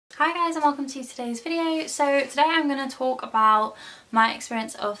Hi guys and welcome to today's video. So today I'm going to talk about my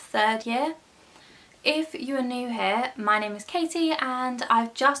experience of third year. If you are new here, my name is Katie and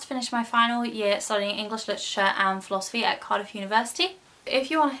I've just finished my final year studying English literature and philosophy at Cardiff University. If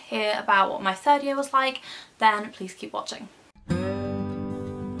you want to hear about what my third year was like, then please keep watching.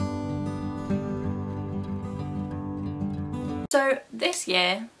 So this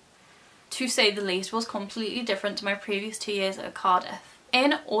year, to say the least, was completely different to my previous 2 years at Cardiff.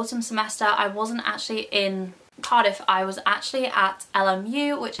 In autumn semester, I wasn't actually in Cardiff, I was actually at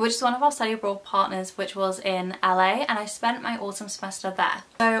LMU, which is one of our study abroad partners, which was in LA, and I spent my autumn semester there.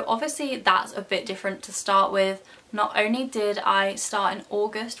 So obviously that's a bit different to start with. Not only did I start in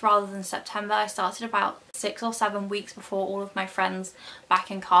August rather than September, I started about 6 or 7 weeks before all of my friends back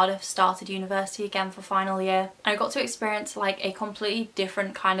in Cardiff started university again for final year. And I got to experience like a completely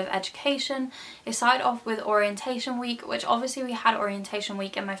different kind of education. It started off with orientation week, which obviously we had orientation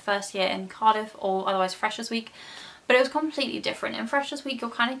week in my first year in Cardiff, or otherwise Freshers Week, but it was completely different. In Freshers Week you're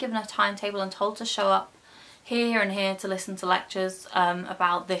kind of given a timetable and told to show up here and here to listen to lectures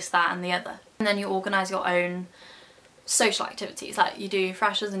about this, that and the other. And then you organise your own social activities, like you do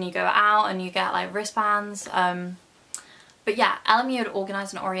freshers and you go out and you get like wristbands. But yeah, LMU had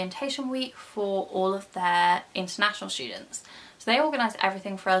organised an orientation week for all of their international students. So they organised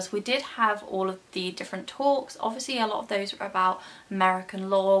everything for us. We did have all of the different talks. Obviously a lot of those were about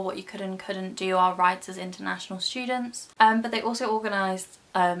American law, what you could and couldn't do, our rights as international students. But they also organised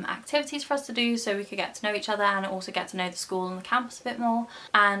activities for us to do so we could get to know each other and also get to know the school and the campus a bit more.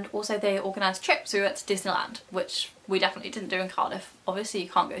 And also they organised trips. We went to Disneyland, which we definitely didn't do in Cardiff. Obviously you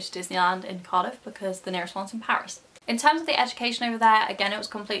can't go to Disneyland in Cardiff because the nearest one's in Paris. In terms of the education over there, again it was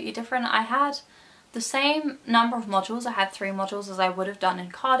completely different. I had the same number of modules, I had 3 modules as I would have done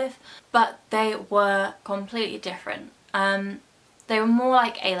in Cardiff, but they were completely different. They were more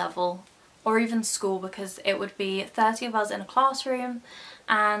like A-level or even school, because it would be 30 of us in a classroom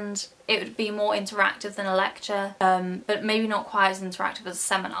and it would be more interactive than a lecture, but maybe not quite as interactive as a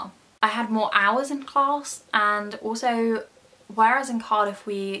seminar. I had more hours in class, and also whereas in Cardiff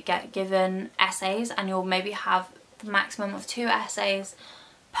we get given essays and you'll maybe have the maximum of 2 essays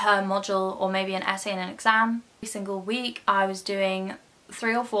per module, or maybe an essay in an exam. Every single week I was doing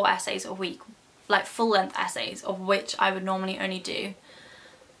 3 or 4 essays a week, like full-length essays, of which I would normally only do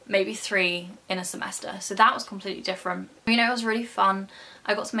maybe 3 in a semester. So that was completely different. You know, it was really fun.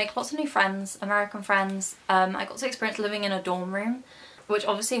 I got to make lots of new friends, American friends. I got to experience living in a dorm room, which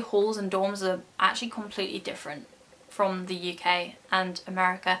obviously halls and dorms are actually completely different from the UK and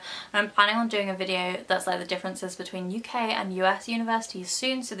America, and I'm planning on doing a video that's like the differences between UK and US universities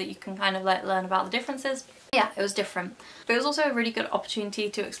soon, so that you can kind of like learn about the differences. Yeah, it was different, but it was also a really good opportunity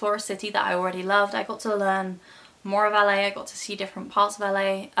to explore a city that I already loved. I got to learn more of LA, I got to see different parts of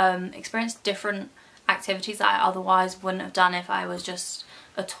LA, experience different activities that I otherwise wouldn't have done if I was just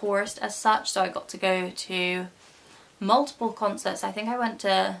a tourist as such. So I got to go to multiple concerts. I think I went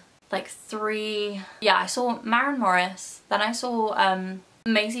to like 3, yeah, I saw Maren Morris, then I saw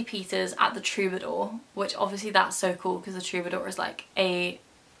Maisie Peters at the Troubadour, which obviously that's so cool because the Troubadour is like a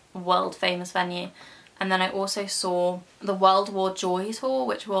world famous venue. And then I also saw the World War Joy tour,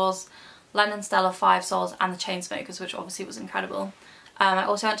 which was Lennon, Stella, Five Souls and the Chainsmokers, which obviously was incredible. I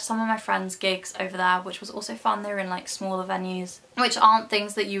also went to some of my friends' gigs over there, which was also fun. They were in like smaller venues, which aren't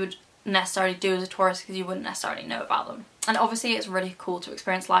things that you would necessarily do as a tourist because you wouldn't necessarily know about them. And obviously it's really cool to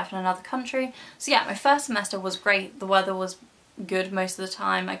experience life in another country. So yeah, my first semester was great. The weather was good most of the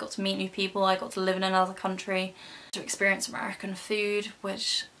time. I got to meet new people, I got to live in another country, to experience American food,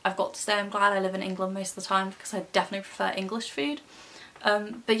 which I've got to say I'm glad I live in England most of the time because I definitely prefer English food.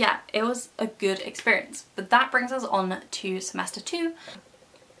 But yeah, it was a good experience. But that brings us on to semester 2.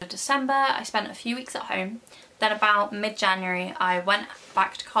 In December I spent a few weeks at home. Then about mid-January I went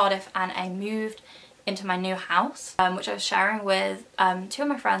back to Cardiff and I moved into my new house, which I was sharing with 2 of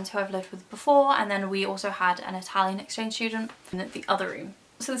my friends who I've lived with before, and then we also had an Italian exchange student in the other room.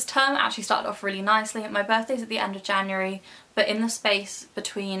 So this term actually started off really nicely. My birthday's at the end of January, but in the space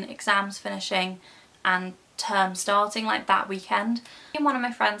between exams finishing and term starting, like that weekend, me and one of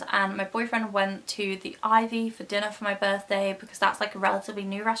my friends and my boyfriend went to the Ivy for dinner for my birthday, because that's like a relatively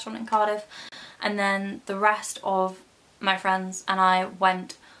new restaurant in Cardiff. And then the rest of my friends and I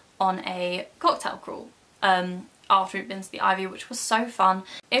went on a cocktail crawl after we'd been to the Ivy, which was so fun.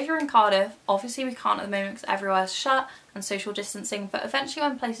 If you're in Cardiff, obviously we can't at the moment because everywhere's shut and social distancing, but eventually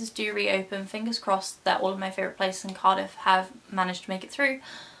when places do reopen, fingers crossed that all of my favourite places in Cardiff have managed to make it through.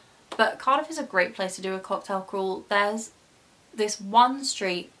 But Cardiff is a great place to do a cocktail crawl. There's this one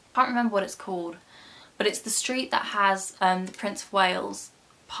street, I can't remember what it's called, but it's the street that has the Prince of Wales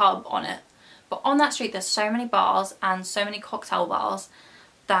pub on it. But on that street there's so many bars and so many cocktail bars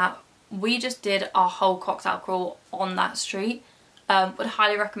that we just did our whole cocktail crawl on that street. Would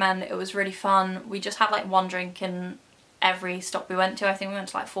highly recommend. It was really fun. We just had like one drink in every stop we went to. I think we went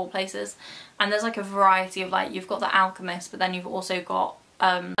to like 4 places, and there's like a variety of, like, you've got the Alchemist, but then you've also got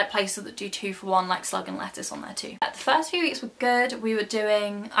like places that do 2 for 1, like Slug and Lettuce on there too. The first few weeks were good. We were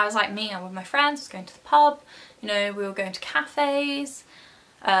doing, I was like meeting up with my friends, I was going to the pub, you know, we were going to cafes,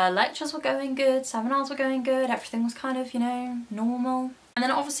 lectures were going good, seminars were going good, everything was kind of, you know, normal. And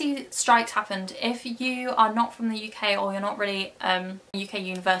then obviously strikes happened. If you are not from the UK or you're not really UK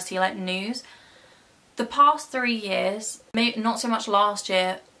university like news, the past 3 years, maybe not so much last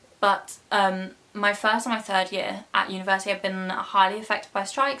year, but my first and my third year at university I've been highly affected by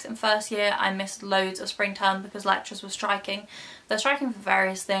strikes. In first year I missed loads of spring term because lecturers were striking. They're striking for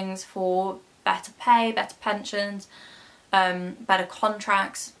various things, for better pay, better pensions, better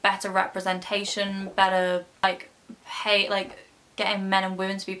contracts, better representation, better like pay, like getting men and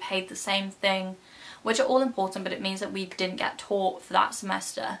women to be paid the same thing, which are all important, but it means that we didn't get taught for that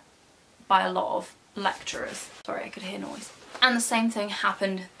semester by a lot of lecturers. Sorry, I could hear noise. And the same thing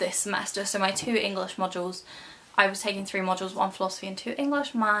happened this semester. So my 2 English modules, I was taking 3 modules, 1 philosophy and 2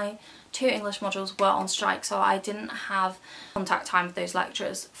 English. My 2 English modules were on strike, so I didn't have contact time with those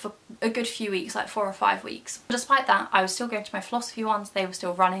lecturers for a good few weeks, like 4 or 5 weeks. But despite that, I was still going to my philosophy ones. They were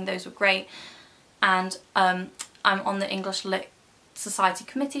still running, those were great. And I'm on the English Lit Society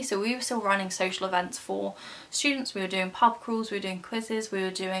committee, so we were still running social events for students. We were doing pub crawls, we were doing quizzes, we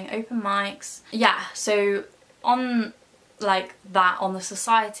were doing open mics. Yeah, so on like that, on the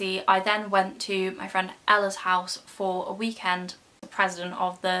society, I then went to my friend Ella's house for a weekend, the president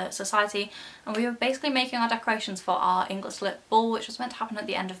of the society, and we were basically making our decorations for our English Lit ball, which was meant to happen at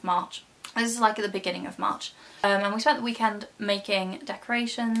the end of March. This is like at the beginning of March. And we spent the weekend making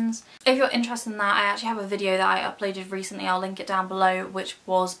decorations. If you're interested in that, I actually have a video that I uploaded recently, I'll link it down below, which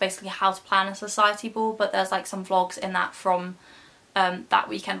was basically how to plan a society ball, but there's like some vlogs in that from that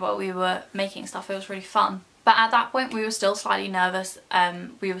weekend while we were making stuff. It was really fun. But at that point we were still slightly nervous.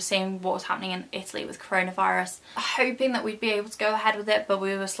 We were seeing what was happening in Italy with coronavirus, hoping that we'd be able to go ahead with it, but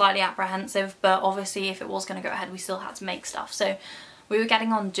we were slightly apprehensive. But obviously if it was going to go ahead, we still had to make stuff. So we were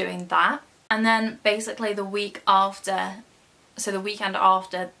getting on doing that. And then basically the week after, so the weekend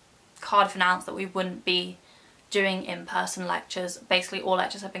after, Cardiff announced that we wouldn't be doing in-person lectures. Basically all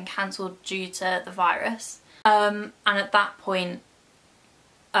lectures had been cancelled due to the virus. And at that point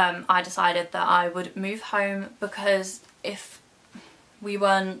I decided that I would move home, because if we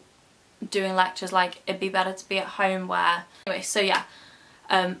weren't doing lectures, like, it'd be better to be at home where... Anyway, so yeah,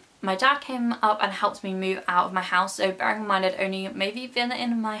 my dad came up and helped me move out of my house. So bearing in mind I'd only maybe been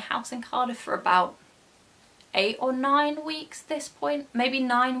in my house in Cardiff for about 8 or 9 weeks at this point, maybe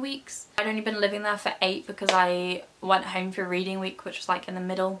 9 weeks. I'd only been living there for 8 because I went home for reading week, which was like in the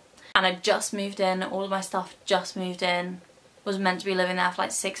middle, and I just moved in, all of my stuff just moved in. Was meant to be living there for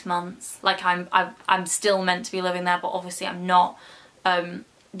like 6 months. Like I'm still meant to be living there, but obviously I'm not.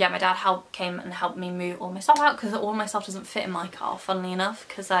 Yeah, my dad came and helped me move all my stuff out, because all my stuff doesn't fit in my car, funnily enough,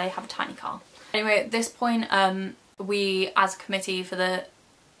 because I have a tiny car. Anyway, at this point we, as a committee for the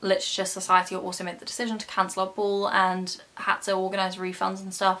Literature Society, also made the decision to cancel our ball and had to organise refunds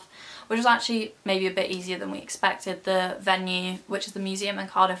and stuff, which was actually maybe a bit easier than we expected. The venue, which is the museum in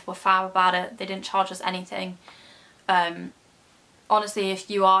Cardiff, were fab about it. They didn't charge us anything. Honestly, if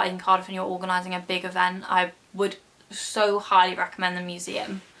you are in Cardiff and you're organising a big event, I would so highly recommend the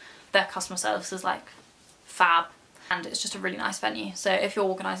museum. Their customer service is like fab, and it's just a really nice venue. So if you're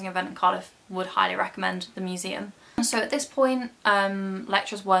organising an event in Cardiff, would highly recommend the museum. So at this point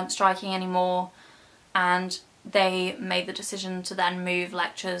lecturers weren't striking anymore, and they made the decision to then move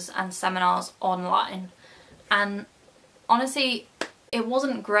lectures and seminars online. And honestly it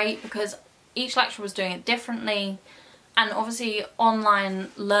wasn't great because each lecturer was doing it differently. And obviously online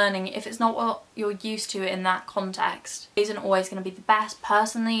learning, if it's not what you're used to in that context, isn't always going to be the best.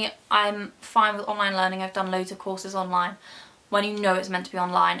 Personally, I'm fine with online learning. I've done loads of courses online when you know it's meant to be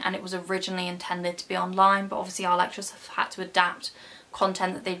online and it was originally intended to be online, but obviously our lecturers have had to adapt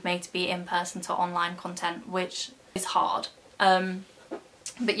content that they'd made to be in person to online content, which is hard.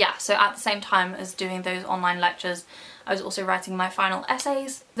 But yeah, so at the same time as doing those online lectures, I was also writing my final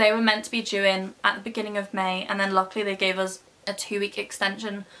essays. They were meant to be due in at the beginning of May, and then luckily they gave us a 2-week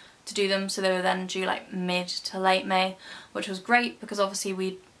extension to do them, so they were then due like mid to late May, which was great because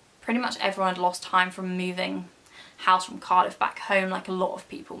obviously pretty much everyone had lost time from moving house from Cardiff back home. Like a lot of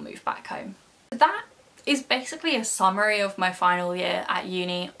people moved back home. That is basically a summary of my final year at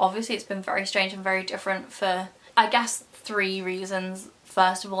uni. Obviously it's been very strange and very different for, I guess, 3 reasons.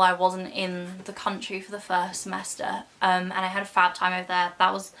 first of all, I wasn't in the country for the first semester, and I had a fab time over there.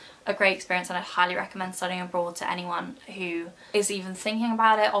 That was a great experience, and I highly recommend studying abroad to anyone who is even thinking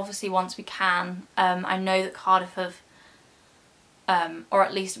about it. Obviously, once we can, I know that Cardiff have, or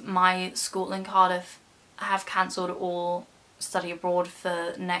at least my school in Cardiff, have cancelled all study abroad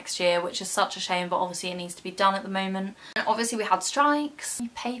for next year, which is such a shame, but obviously it needs to be done at the moment. And obviously we had strikes. You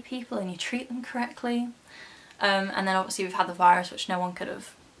pay people and you treat them correctly. And then obviously we've had the virus, which no one could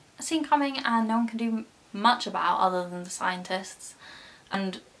have seen coming and no one can do much about other than the scientists.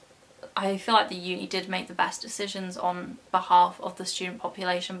 And I feel like the uni did make the best decisions on behalf of the student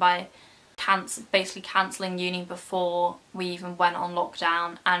population by basically cancelling uni before we even went on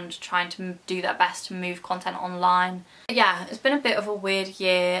lockdown and trying to do their best to move content online. But yeah, it's been a bit of a weird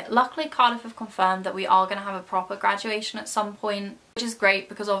year. Luckily Cardiff have confirmed that we are going to have a proper graduation at some point, which is great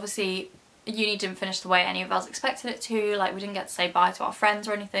because obviously uni didn't finish the way any of us expected it to. Like, we didn't get to say bye to our friends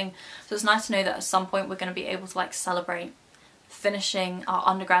or anything, so it's nice to know that at some point we're going to be able to like celebrate finishing our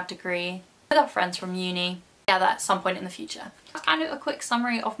undergrad degree with our friends from uni. Yeah, that at some point in the future. That's kind of a quick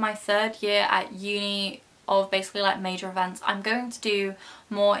summary of my third year at uni, of basically like major events. I'm going to do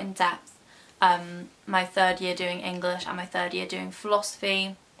more in depth my third year doing English and my third year doing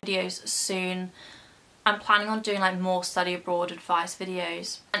philosophy videos soon. I'm planning on doing like more study abroad advice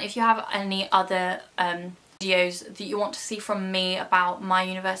videos, and if you have any other videos that you want to see from me about my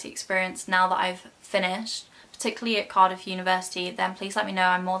university experience now that I've finished, particularly at Cardiff University, then please let me know.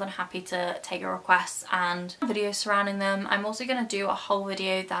 I'm more than happy to take your requests and videos surrounding them. I'm also going to do a whole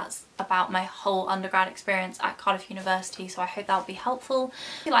video that's about my whole undergrad experience at Cardiff University, so I hope that will be helpful.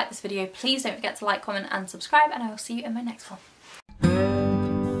 If you like this video, please don't forget to like, comment and subscribe, and I will see you in my next one.